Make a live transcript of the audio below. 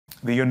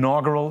the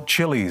inaugural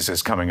Chillies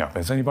is coming up.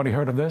 Has anybody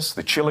heard of this?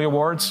 The Chillies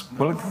Awards?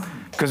 Well,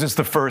 because it's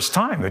the first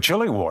time, the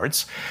Chillies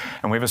Awards.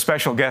 And we have a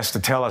special guest to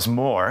tell us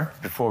more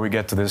before we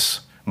get to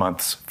this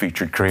month's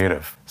featured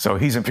creative. So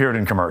he's appeared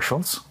in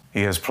commercials.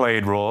 He has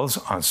played roles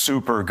on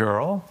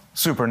Supergirl,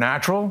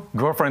 Supernatural,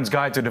 Girlfriend's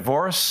Guide to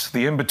Divorce,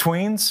 The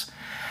In-Betweens,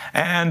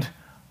 and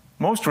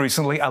most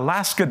recently,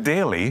 Alaska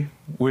Daily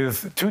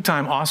with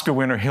two-time Oscar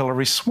winner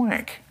Hilary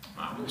Swank.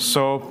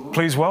 So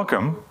please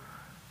welcome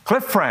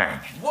Cliff Prang.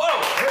 Whoa!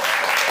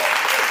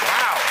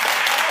 Wow.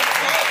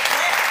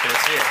 Good to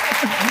see you.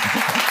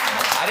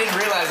 I didn't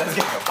realize I was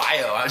getting a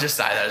bio. I was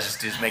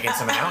just making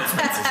some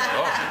announcements.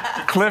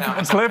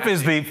 Cliff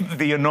is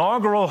the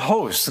inaugural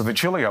host of the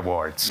Chillies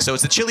Awards. So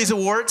it's the Chillies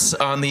Awards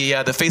on the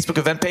Facebook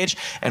event page,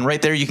 and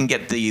right there you can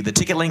get the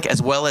ticket link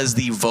as well as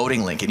the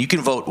voting link. And you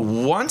can vote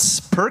once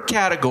per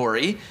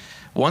category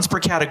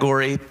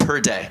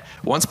per day.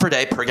 Once per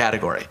day per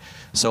category.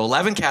 So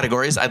 11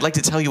 categories. I'd like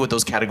to tell you what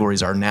those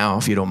categories are now,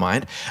 if you don't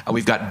mind.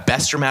 We've got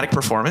Best Dramatic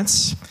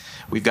Performance.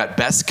 We've got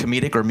Best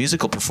Comedic or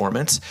Musical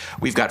Performance.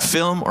 We've got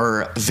Film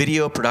or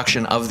Video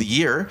Production of the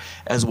Year,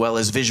 as well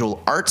as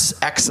Visual Arts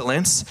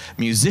Excellence,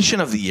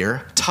 Musician of the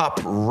Year, Top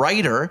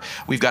Writer.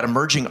 We've got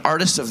Emerging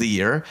Artist of the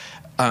Year,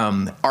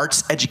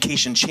 Arts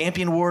Education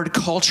Champion Award,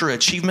 Culture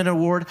Achievement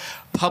Award,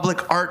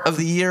 Public Art of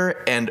the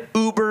Year, and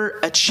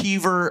Uber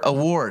Achiever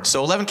Award.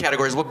 So 11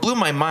 categories. What blew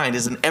my mind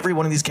is in every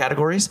one of these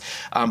categories,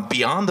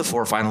 beyond the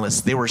 4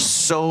 finalists, there were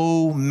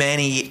so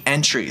many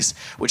entries,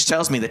 which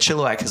tells me that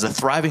Chilliwack has a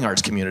thriving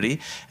arts community.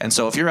 And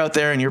so if you're out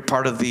there and you're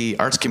part of the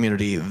arts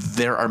community,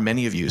 there are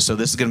many of you. So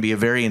this is going to be a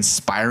very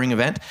inspiring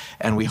event,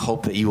 and we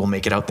hope that you will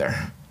make it out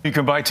there. You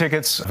can buy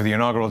tickets for the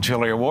inaugural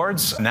Chillies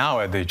Awards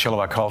now at the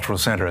Chilliwack Cultural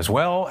Centre as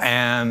well,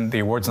 and the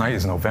awards night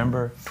is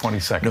November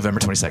 22nd. November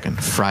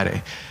 22nd,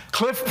 Friday.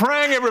 Cliff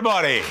Prang,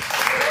 everybody!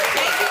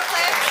 Thank you,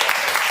 Cliff.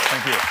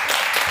 Thank you.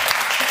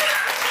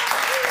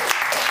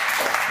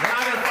 Now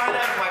I'm going to find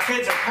out if my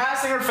kids are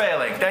passing or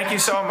failing. Thank you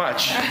so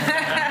much.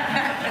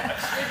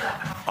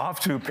 Off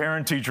to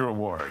Parent-Teacher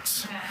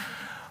Awards.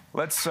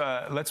 Let's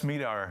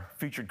meet our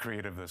featured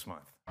creative this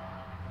month.